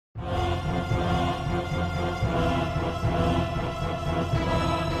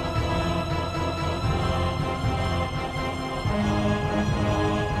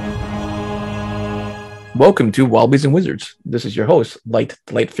Welcome to Wobblies and Wizards. This is your host, Light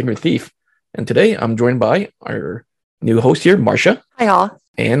the Lightfinger Thief. And today I'm joined by our new host here, Marcia. Hi, all.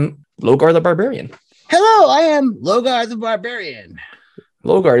 And Logar the Barbarian. Hello, I am Logar the Barbarian.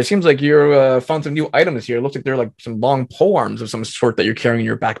 Logar, it seems like you found some new items here. It looks like they're like some long pole arms of some sort that you're carrying in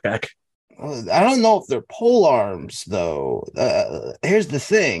your backpack. I don't know if they're pole arms, though. Here's the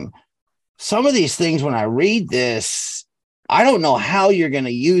thing. Some of these things, when I read this, I don't know how you're going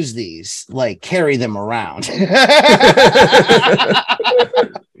to use these, like carry them around.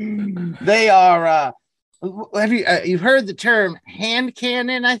 They are, you've heard the term hand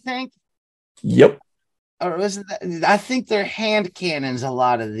cannon, I think? Yep. Or isn't that, I think they're hand cannons, a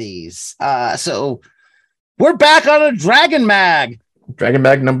lot of these. So we're back on a Dragon Mag. Dragon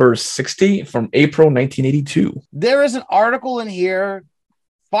Mag number 60 from April 1982. There is an article in here,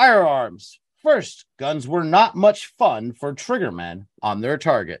 Firearms. First, guns were not much fun for triggermen on their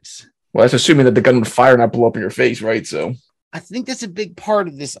targets. Well, that's assuming that the gun would fire and not blow up in your face, right? So I think that's a big part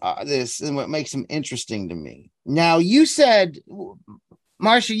of this and what makes them interesting to me. Now, you said,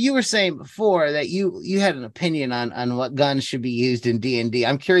 Marcia, you were saying before that you had an opinion on what guns should be used in D&D.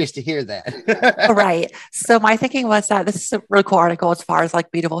 I'm curious to hear that. Right. So my thinking was that this is a really cool article as far as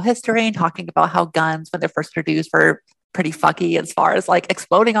like medieval history and talking about how guns, when they're first introduced, were pretty fucky as far as like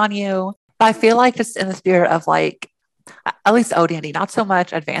exploding on you. But I feel like just in the spirit of like, at least OD&D, not so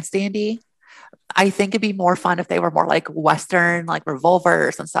much advanced D&D, I think it'd be more fun if they were more like Western, like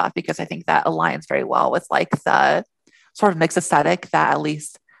revolvers and stuff, because I think that aligns very well with like the sort of mixed aesthetic that at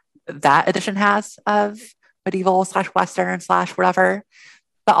least that edition has of medieval / Western / whatever.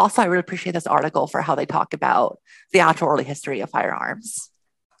 But also I really appreciate this article for how they talk about the actual early history of firearms.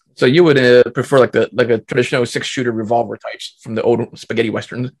 So you would prefer like a traditional 6-shooter revolver types from the old spaghetti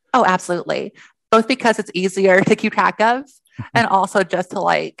westerns? Oh, absolutely. Both because it's easier to keep track of and also just to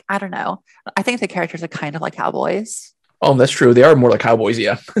like, I don't know. I think the characters are kind of like cowboys. Oh, that's true. They are more like cowboys,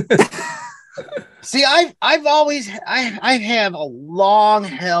 yeah. See, I have a long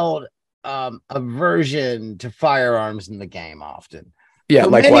held aversion to firearms in the game often. Yeah,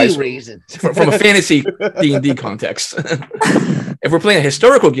 for likewise. Many reasons. From a fantasy D&D context. If we're playing a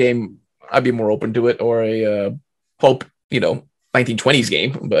historical game, I'd be more open to it, or a pulp, 1920s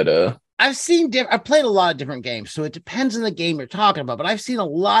game. But I've played a lot of different games, so it depends on the game you're talking about. But I've seen a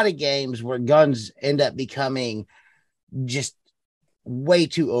lot of games where guns end up becoming just way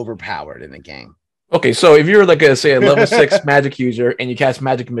too overpowered in the game. okay, so if you're like a level 6 magic user and you cast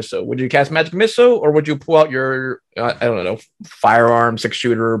Magic Missile, would you cast Magic Missile, or would you pull out your I don't know, firearm,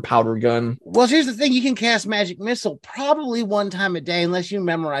 6-shooter, powder gun? Well, here's the thing: you can cast Magic Missile probably one time a day, unless you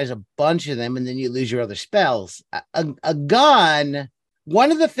memorize a bunch of them and then you lose your other spells. A gun.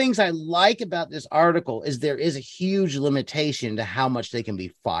 One of the things I like about this article is there is a huge limitation to how much they can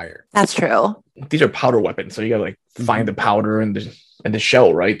be fired. That's true. These are powder weapons, so you gotta like find the powder and the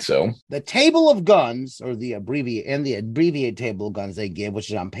shell, right? So the table of guns, or the abbreviated table of guns they give, which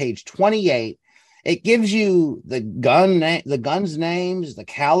is on page 28, it gives you the gun's names, the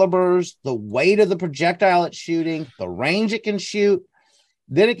calibers, the weight of the projectile it's shooting, the range it can shoot.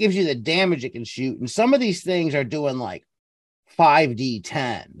 Then it gives you the damage it can shoot, and some of these things are doing like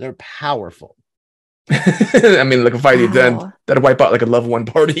 5d10. They're powerful. I mean, like a 5d10 Wow. that'd wipe out like a level 1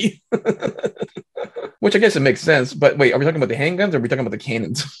 party. Which I guess it makes sense. But wait, are we talking about the handguns or are we talking about the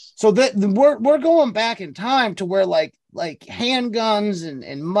cannons? So that we're going back in time to where like handguns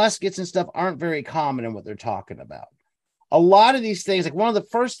and muskets and stuff aren't very common in what they're talking about. A lot of these things, like one of the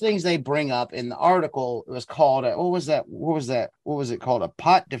first things they bring up in the article was called what was it called? A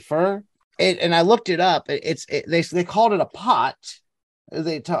pot de fer. And I looked it up. They called it a pot.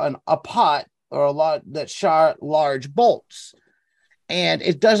 A pot, or a lot that shot large bolts. And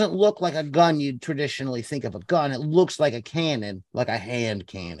it doesn't look like a gun you'd traditionally think of a gun. It looks like a cannon, like a hand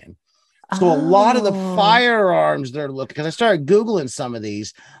cannon. So a lot of the firearms they're looking, because I started Googling some of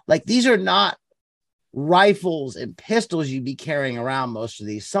these, like these are not rifles and pistols you'd be carrying around most of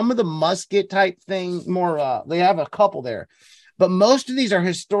these. Some of the musket type thing, they have a couple there. But most of these are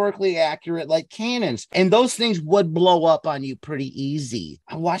historically accurate, like cannons. And those things would blow up on you pretty easy.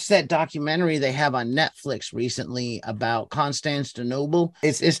 I watched that documentary they have on Netflix recently about Constantinople.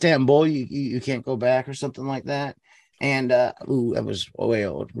 It's Istanbul. You can't go back or something like that. And, that was way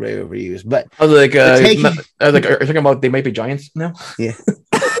old, way overused. But I was like, are you talking about They Might Be Giants now? Yeah.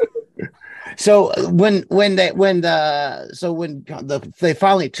 So when they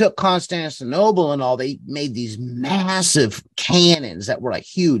finally took Constantinople and all, they made these massive cannons that were like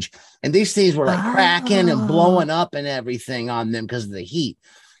huge, and these things were like cracking and blowing up and everything on them because of the heat.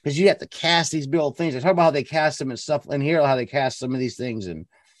 Because you have to cast these big old things. I talk about how they cast them and stuff in here, how they cast some of these things in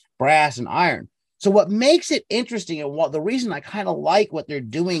brass and iron. So what makes it interesting, and what the reason I kind of like what they're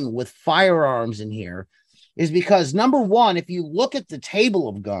doing with firearms in here, is because number one, if you look at the table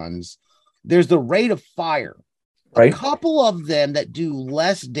of guns, there's the rate of fire. Right. A couple of them that do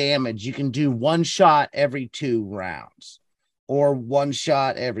less damage, you can do one shot every 2 rounds or one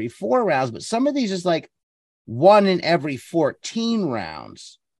shot every 4 rounds. But some of these is like one in every 14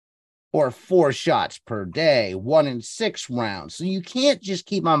 rounds or 4 shots per day, 1 in 6 rounds. So you can't just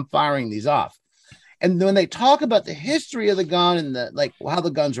keep on firing these off. And when they talk about the history of the gun and the like how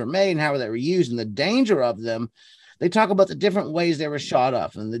the guns were made and how they were used and the danger of them, they talk about the different ways they were shot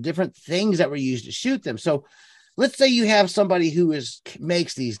off and the different things that were used to shoot them. So let's say you have somebody who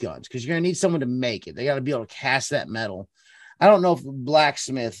makes these guns, because you're going to need someone to make it. They got to be able to cast that metal. I don't know if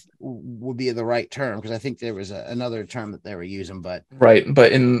blacksmith would be the right term, because I think there was another term that they were using, but right.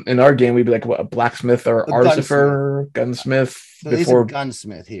 But in our game, we'd be like a blacksmith or artificer, gunsmith. So before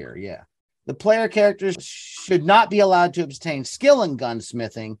gunsmith here, yeah. The player characters should not be allowed to obtain skill in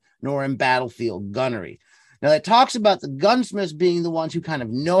gunsmithing nor in battlefield gunnery. Now, it talks about the gunsmiths being the ones who kind of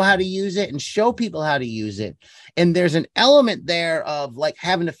know how to use it and show people how to use it. And there's an element there of like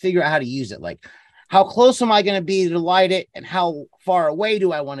having to figure out how to use it. Like, how close am I going to be to light it? And how far away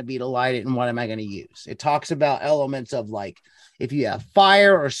do I want to be to light it? And what am I going to use? It talks about elements of like, if you have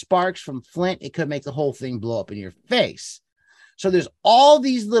fire or sparks from flint, it could make the whole thing blow up in your face. So there's all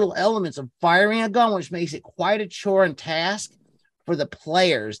these little elements of firing a gun, which makes it quite a chore and task for the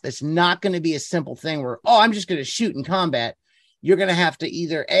players. That's not going to be a simple thing where, oh, I'm just going to shoot in combat. You're going to have to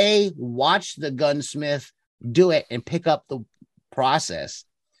either watch the gunsmith do it and pick up the process.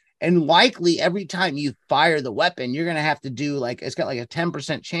 And likely every time you fire the weapon, you're going to have to do like, it's got like a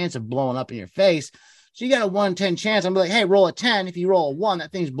 10% chance of blowing up in your face. So you got a 1 in 10 chance. I'm like, hey, roll a 10. If you roll a 1,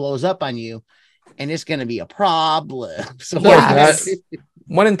 that thing blows up on you. And it's going to be a problem. So yes.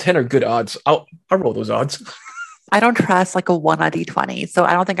 1 in 10 are good odds. I'll roll those odds. I don't trust like a 1 on D20, so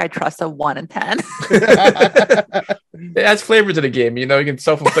I don't think I trust a 1 in 10. It adds flavor to the game. You know, you can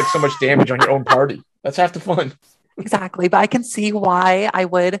self-inflict so much damage on your own party. That's half the fun. Exactly, but I can see why I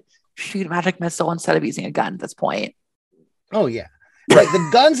would shoot magic missile instead of using a gun at this point. Oh yeah, right. The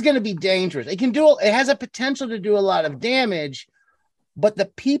gun's going to be dangerous. It has a potential to do a lot of damage. But the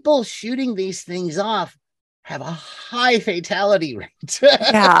people shooting these things off have a high fatality rate.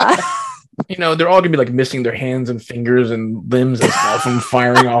 Yeah. You know, they're all going to be like missing their hands and fingers and limbs and stuff from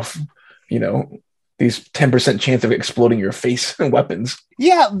firing off, you know, these 10% chance of exploding your face and weapons.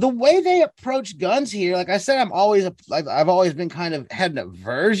 Yeah. The way they approach guns here, like I said, I've always been kind of had an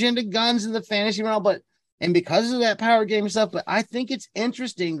aversion to guns in the fantasy realm, and because of that power game stuff, but I think it's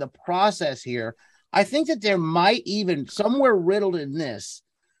interesting, the process here. I think that there might even somewhere riddled in this,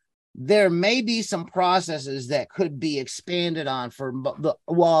 there may be some processes that could be expanded on for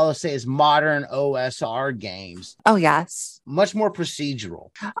I'll say is modern OSR games. Oh, yes. Much more procedural.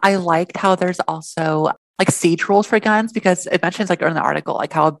 I liked how there's also like siege rules for guns, because it mentions like in the article,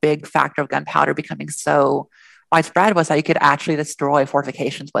 like how a big factor of gunpowder becoming so widespread was that you could actually destroy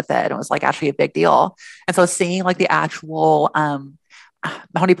fortifications with it. It was like actually a big deal. And so seeing like the actual,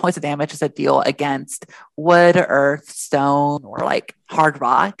 how many points of damage does it deal against wood, earth, stone, or like hard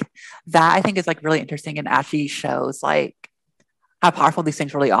rock? That I think is like really interesting and actually shows like how powerful these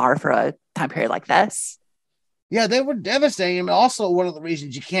things really are for a time period like this. Yeah, they were devastating. And also one of the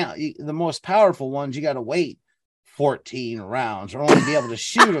reasons the most powerful ones, you got to wait 14 rounds or only be able to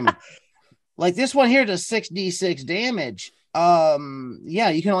shoot them. Like this one here does 6d6 damage. Yeah,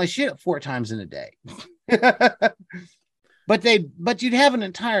 you can only shoot it 4 times in a day. But you'd have an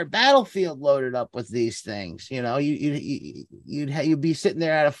entire battlefield loaded up with these things. You know, you'd be sitting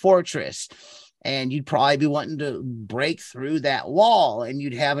there at a fortress, and you'd probably be wanting to break through that wall, and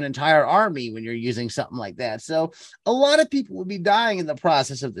you'd have an entire army when you're using something like that. So a lot of people would be dying in the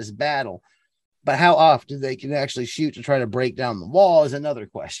process of this battle. But how often they can actually shoot to try to break down the wall is another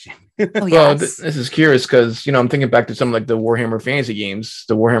question. Oh, yes. Well, this is curious because, you know, I'm thinking back to some like the Warhammer Fantasy games,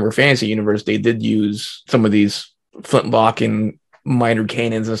 the Warhammer Fantasy universe. They did use some of these flintlock and minor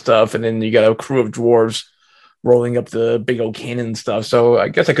cannons and stuff, and then you got a crew of dwarves rolling up the big old cannon and stuff. So I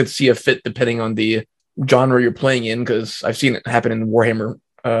guess I could see a fit depending on the genre you're playing in, because I've seen it happen in Warhammer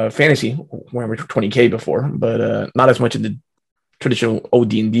Fantasy, Warhammer 20K before, but not as much in the traditional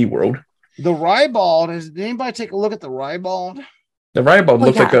OD&D world. The Ribald, did anybody take a look at the Ribald? The Ribald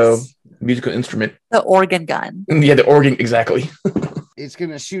looks like a musical instrument. The organ gun. Yeah, the organ, exactly. It's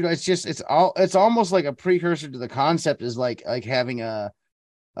gonna shoot. It's almost like a precursor to the concept is like having a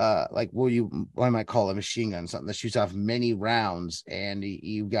what I might call a machine gun, something that shoots off many rounds, and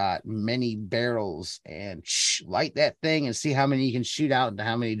you've got many barrels, and light that thing and see how many you can shoot out into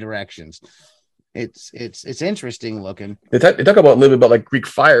how many directions. It's interesting looking. They talk about a little bit about like Greek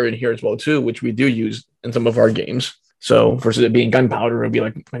fire in here as well too, which we do use in some of our games. So versus it being gunpowder, it'd be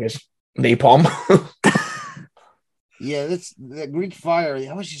like, I guess, napalm. Yeah, that's the Greek fire.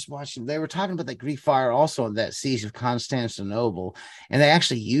 I was just watching. They were talking about the Greek fire also in that siege of Constantinople, and they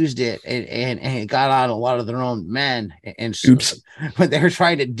actually used it and it got on a lot of their own men. And Oops. When they were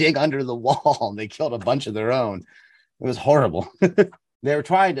trying to dig under the wall, and they killed a bunch of their own. It was horrible. They were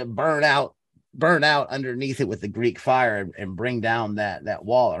trying to burn out underneath it with the Greek fire and bring down that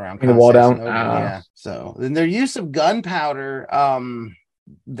wall around the wall down. Yeah. So then their use of gunpowder,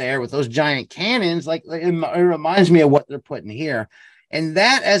 there with those giant cannons, like it reminds me of what they're putting here, and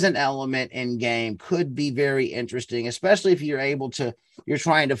that as an element in game could be very interesting, especially if you're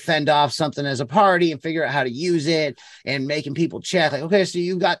trying to fend off something as a party and figure out how to use it, and making people check like, okay, so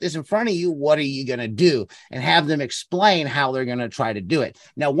you got this in front of you, what are you going to do, and have them explain how they're going to try to do it.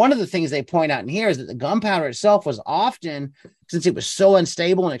 Now, one of the things they point out in here is that the gunpowder itself was often, since it was so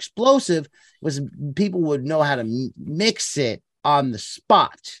unstable and explosive, was people would know how to mix it on the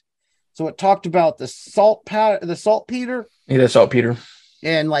spot. So it talked about the saltpeter. Yeah, saltpeter.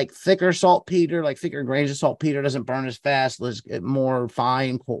 And like thicker saltpeter, like thicker grains of saltpeter doesn't burn as fast. Let's get more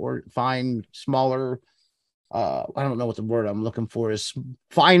fine, smaller. I don't know what the word I'm looking for is.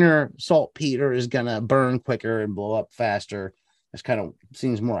 Finer saltpeter is gonna burn quicker and blow up faster. This kind of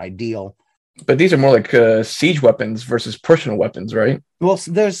seems more ideal. But these are more like siege weapons versus personal weapons, right? Well,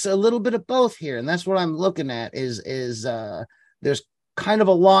 there's a little bit of both here, and that's what I'm looking at. Is there's kind of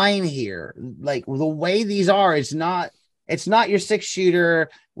a line here, like the way these are. It's not your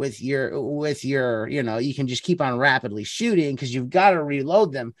 6-shooter with your you can just keep on rapidly shooting because you've got to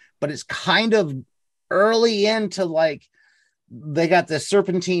reload them, but it's kind of early into, like, they got the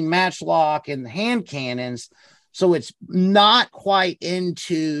serpentine matchlock and the hand cannons, so it's not quite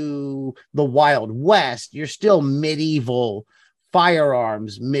into the Wild West. You're still medieval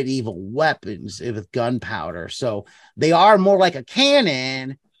firearms, medieval weapons with gunpowder. So they are more like a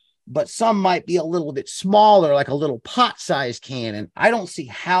cannon, but some might be a little bit smaller, like a little pot-sized cannon. I don't see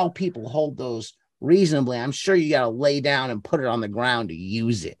how people hold those reasonably. I'm sure you got to lay down and put it on the ground to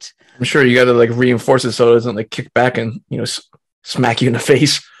use it. I'm sure you got to like reinforce it so it doesn't like kick back and smack you in the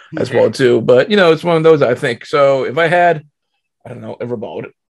face as well too. But it's one of those, I think. So if I had, I don't know, a Ribald,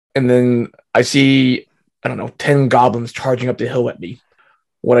 and then I see, I don't know, 10 goblins charging up the hill at me,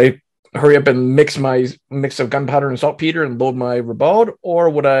 would I hurry up and mix of gunpowder and saltpeter and load my Ribald, or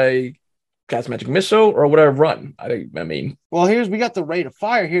would I cast magic missile, or would I run? I mean, well, we got the rate of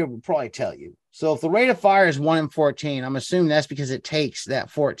fire here. Would probably tell you. So if the rate of fire is 1 in 14, I'm assuming that's because it takes that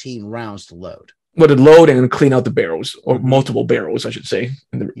 14 rounds to load. Would it load and clean out the barrels, or multiple barrels, I should say,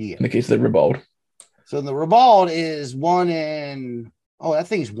 in the case of the Ribald? So the Ribald is 1 in. Oh, that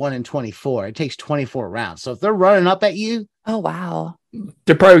thing's 1 in 24. It takes 24 rounds. So if they're running up at you. Oh, wow.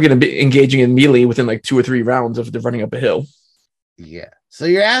 They're probably going to be engaging in melee within like 2 or 3 rounds if they're running up a hill. Yeah. So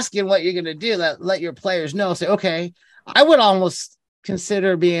you're asking what you're going to do. Let your players know. Say, okay, I would almost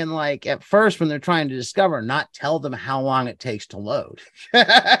consider being like, at first when they're trying to discover, not tell them how long it takes to load.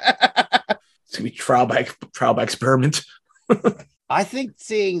 It's going to be trial by experiment. I think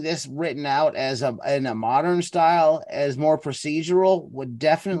seeing this written out as in a modern style as more procedural would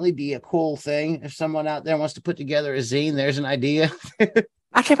definitely be a cool thing. If someone out there wants to put together a zine, there's an idea.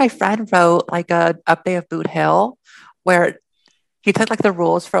 Actually, my friend wrote like a update of Boot Hill where he took like the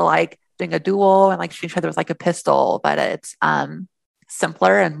rules for like doing a duel and like shooting each other with like a pistol, but it's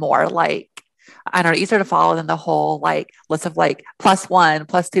simpler and more like, I don't know, easier to follow than the whole like list of like +1,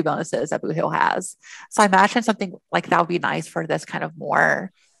 +2 bonuses that Boot Hill has. So I imagine something like that would be nice for this kind of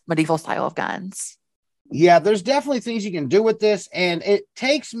more medieval style of guns. Yeah, there's definitely things you can do with this, and it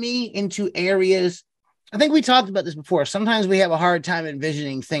takes me into areas. I think we talked about this before. Sometimes we have a hard time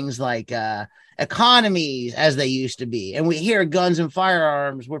envisioning things like economies as they used to be, and we hear guns and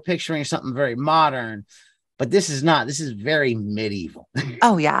firearms, we're picturing something very modern. But this is not. This is very medieval.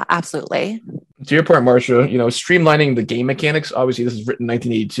 Oh, yeah, absolutely. To your point, Marcia, streamlining the game mechanics. Obviously, this is written in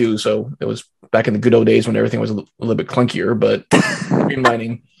 1982, so it was back in the good old days when everything was a little bit clunkier. But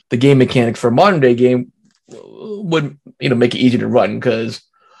streamlining the game mechanics for a modern day game would, make it easy to run, because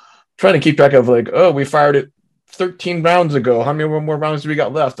trying to keep track of like, oh, we fired it 13 rounds ago. How many more rounds do we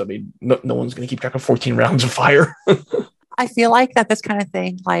got left? I mean, no one's going to keep track of 14 rounds of fire. I feel like that this kind of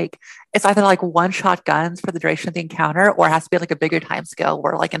thing, like it's either like one-shot guns for the duration of the encounter, or it has to be like a bigger time scale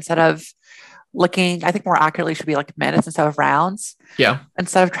where like instead of looking, I think more accurately should be like minutes instead of rounds. Yeah.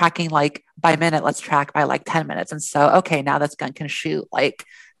 Instead of tracking like by minute, let's track by like 10 minutes. And so, okay, now this gun can shoot like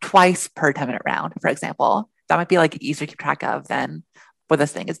twice per 10-minute round, for example. That might be like easier to keep track of than what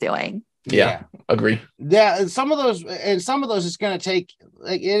this thing is doing. Yeah, agree. Yeah, and some of those it's going to take,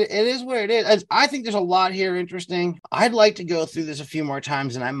 like, it is what it is. I think there's a lot here interesting. I'd like to go through this a few more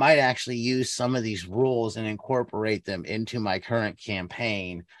times, and I might actually use some of these rules and incorporate them into my current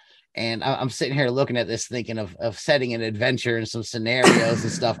campaign. And I'm sitting here looking at this, thinking of setting an adventure and some scenarios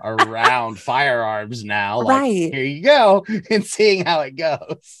and stuff around firearms now. Like, Right. here you go, and seeing how it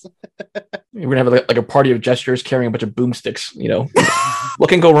goes. We're gonna have like a party of gestures carrying a bunch of boomsticks. What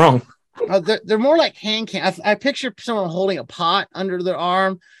can go wrong? They're more like hand can. I picture someone holding a pot under their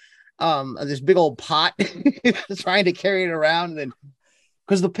arm, this big old pot, trying to carry it around. And then,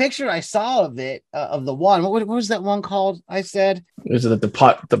 because the picture I saw of it, of the one, what was that one called? I said, Is it the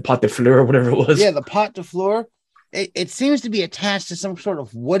pot de fleur or whatever it was? Yeah, the pot de fleur. It seems to be attached to some sort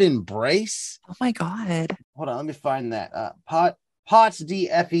of wooden brace. Oh my God. Hold on, let me find that. Pots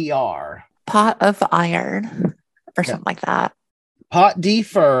DFER. Pot of iron or something like that. Pot de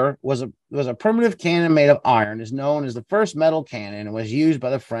fer was a primitive cannon made of iron, is known as the first metal cannon, and was used by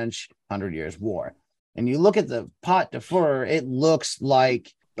the French 100 Years' War. And you look at the pot de fer, it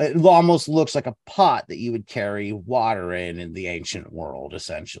almost looks like a pot that you would carry water in the ancient world,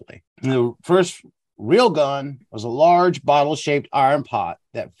 essentially. The first real gun was a large bottle-shaped iron pot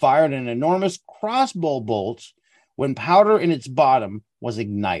that fired an enormous crossbow bolt when powder in its bottom was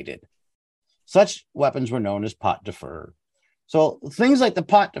ignited. Such weapons were known as pot de fer. So things like the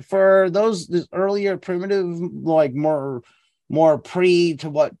pot de fer, those earlier primitive, like more pre to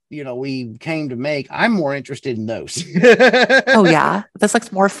what we came to make, I'm more interested in those. Oh yeah, this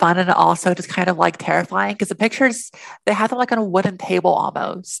looks more fun and also just kind of like terrifying because the pictures, they have them like on a wooden table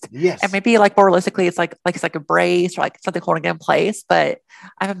almost. Yes, and maybe like more realistically, it's like a brace or like something holding it in place. But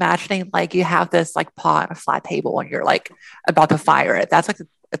I'm imagining like you have this like pot on a flat table and you're like about to fire it. That's like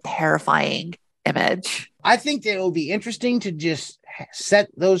a terrifying image. I think that it will be interesting to just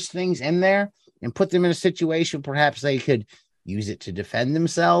set those things in there and put them in a situation. Perhaps they could use it to defend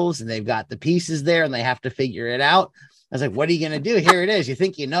themselves, and they've got the pieces there and they have to figure it out. I was like, what are you going to do? Here it is. You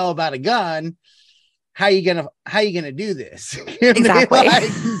think you know about a gun. How are you going to do this? Exactly.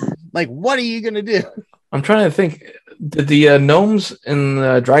 like, what are you going to do? I'm trying to think. Did the gnomes in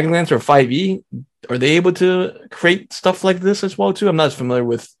Dragonlance or 5e, are they able to create stuff like this as well too? I'm not as familiar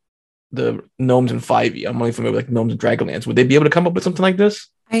with the gnomes in 5e. I'm only familiar with like gnomes in Dragonlance. Would they be able to come up with something like this?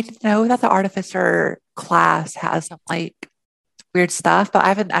 I know that the artificer class has some like weird stuff, but I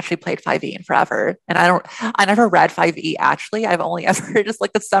haven't actually played 5e in forever. And I never read 5e actually. I've only ever just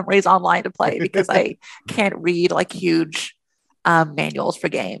like the summaries online to play because I can't read like huge manuals for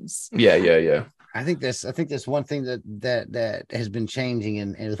games. Yeah. I think this one thing that has been changing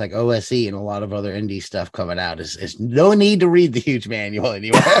and with like OSE and a lot of other indie stuff coming out is no need to read the huge manual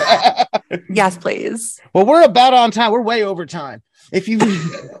anymore. Yes, please. Well, we're about on time. We're way over time. If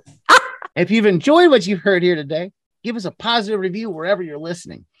you've enjoyed what you've heard here today, give us a positive review wherever you're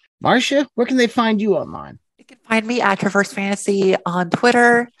listening. Marcia, where can they find you online? You can find me at Traverse Fantasy on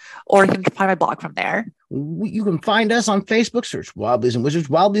Twitter, or you can find my blog from there. You can find us on Facebook, search Wild Bleeds and Wizards.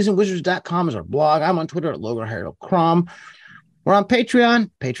 WildBleedsandWizards.com is our blog. I'm on Twitter at Logan Harold Crom. We're on Patreon,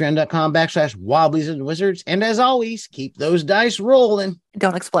 patreon.com/Wild Bleeds and Wizards. And as always, keep those dice rolling.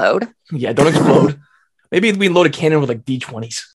 Don't explode. Yeah, don't explode. Maybe we load a cannon with like D20s.